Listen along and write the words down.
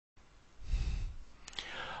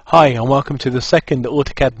Hi and welcome to the second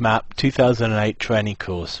AutoCAD Map 2008 training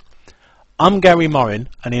course. I'm Gary Morin,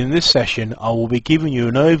 and in this session I will be giving you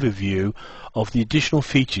an overview of the additional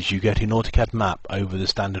features you get in AutoCAD Map over the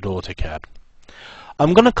standard AutoCAD.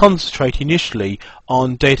 I'm going to concentrate initially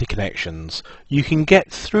on data connections. You can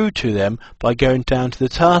get through to them by going down to the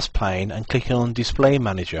task pane and clicking on Display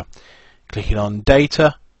Manager, clicking on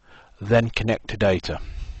Data, then Connect to Data.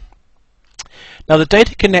 Now the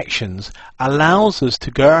data connections allows us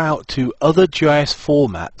to go out to other GIS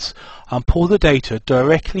formats and pull the data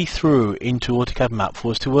directly through into AutoCAD Map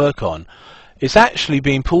for us to work on. It's actually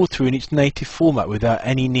being pulled through in its native format without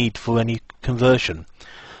any need for any conversion.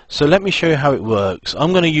 So let me show you how it works.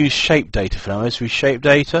 I'm going to use shape data for now. As we shape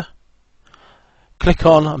data, click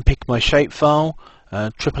on and pick my shape file,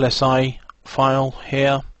 SSI file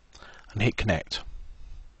here, and hit connect.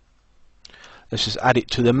 Let's just add it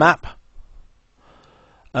to the map.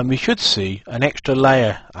 And we should see an extra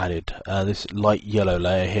layer added, this light yellow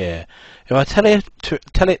layer here. If I tell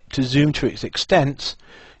it to zoom to its extent,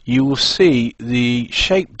 you will see the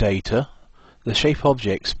shape data, the shape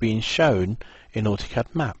objects being shown in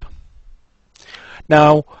AutoCAD Map.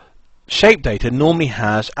 Now, shape data normally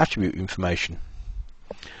has attribute information,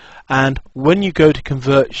 and when you go to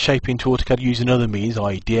convert shape into AutoCAD using other means,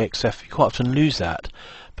 i.e. DXF, you quite often lose that.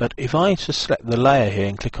 But if I just select the layer here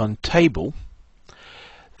and click on Table,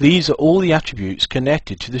 these are all the attributes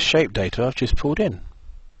connected to the shape data I've just pulled in.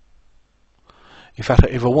 In fact,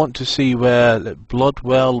 if I want to see where the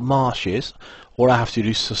Bloodwell Marsh is, all I have to do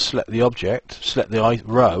is to select the object, select the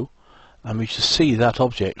row, and we should see that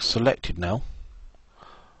object selected now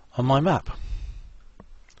on my map.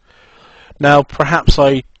 Now, perhaps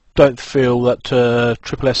I don't feel that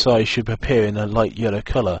SSI should appear in a light yellow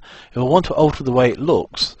colour. If I want to alter the way it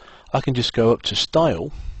looks, I can just go up to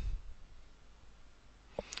Style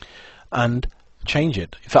and change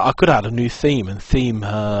it. In fact, I could add a new theme and theme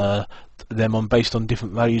them on based on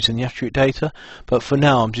different values in the attribute data, but for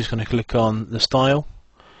now I'm just going to click on the style,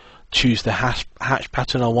 choose the hatch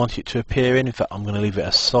pattern I want it to appear in. In fact, I'm going to leave it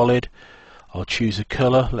as solid. I'll choose a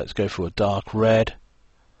colour. Let's go for a dark red.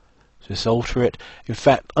 Just alter it. In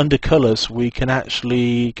fact, under colours we can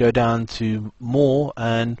actually go down to more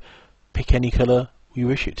and pick any colour we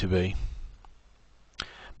wish it to be.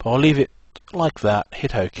 But I'll leave it like that,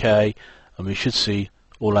 hit OK, and we should see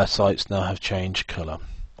all our sites now have changed colour.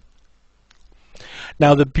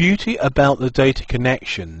 Now the beauty about the data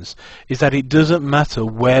connections is that it doesn't matter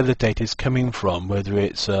where the data is coming from, whether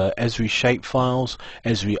it's Esri shape files,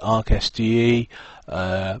 Esri ArcSDE,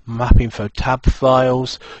 MapInfo tab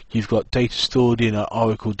files, you've got data stored in an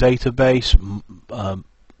Oracle database,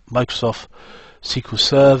 Microsoft SQL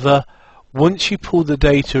Server. Once you pull the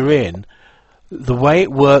data in, the way it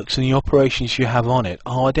works and the operations you have on it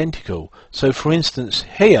are identical. So for instance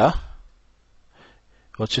here,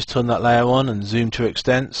 I'll just turn that layer on and zoom to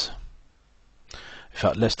extents. In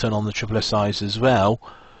fact, let's turn on the SSIs as well.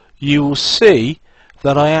 You will see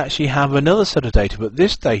that I actually have another set of data, but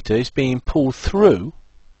this data is being pulled through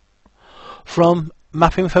from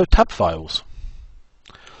MapInfo tab files.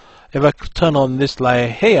 If I turn on this layer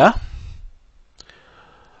here,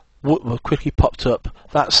 what quickly popped up,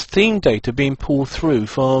 that's theme data being pulled through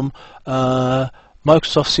from Microsoft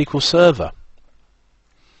SQL Server.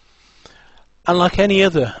 And like any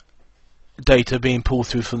other data being pulled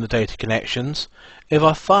through from the data connections, if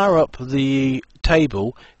I fire up the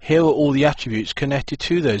table, here are all the attributes connected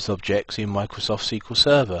to those objects in Microsoft SQL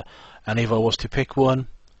Server, and if I was to pick one,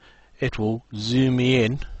 it will zoom me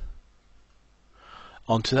in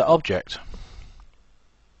onto that object.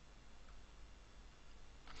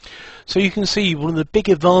 So you can see one of the big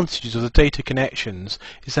advantages of the data connections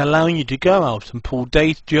is allowing you to go out and pull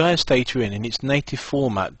GIS data in its native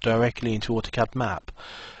format directly into AutoCAD Map.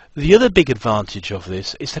 The other big advantage of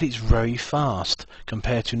this is that it's very fast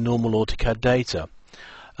compared to normal AutoCAD data.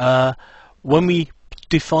 When we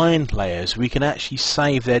define layers, we can actually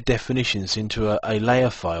save their definitions into a layer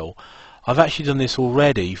file. I've actually done this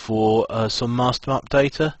already for some master map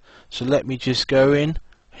data, so let me just go in,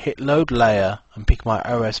 hit load layer and pick my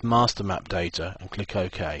OS master map data and click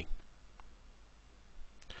OK.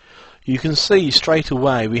 You can see straight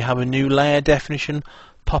away we have a new layer definition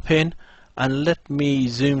pop in, and let me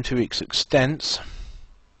zoom to its extents.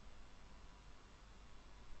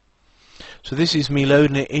 So this is me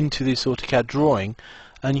loading it into this AutoCAD drawing,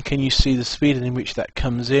 and can you see the speed in which that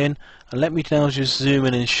comes in. And let me now just zoom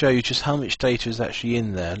in and show you just how much data is actually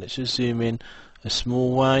in there. Let's just zoom in a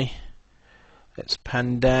small way. Let's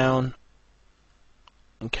pan down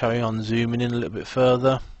and carry on zooming in a little bit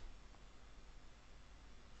further.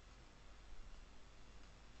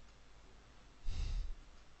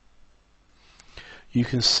 you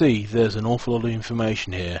can see there's an awful lot of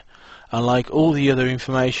information here, and like all the other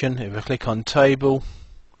information, if I click on table,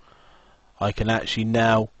 I can actually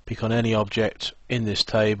now pick on any object in this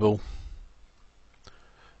table,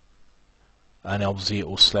 and obviously it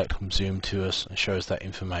will select and zoom to us and shows that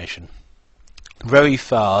information very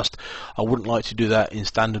fast. I wouldn't like to do that in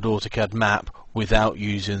standard AutoCAD Map without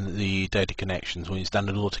using the data connections, or in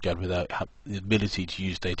standard AutoCAD without the ability to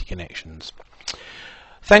use data connections.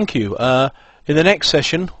 Thank you. In the next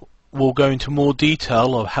session we'll go into more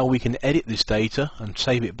detail of how we can edit this data and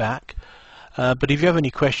save it back. But if you have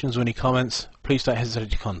any questions or any comments, please don't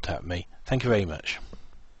hesitate to contact me. Thank you very much.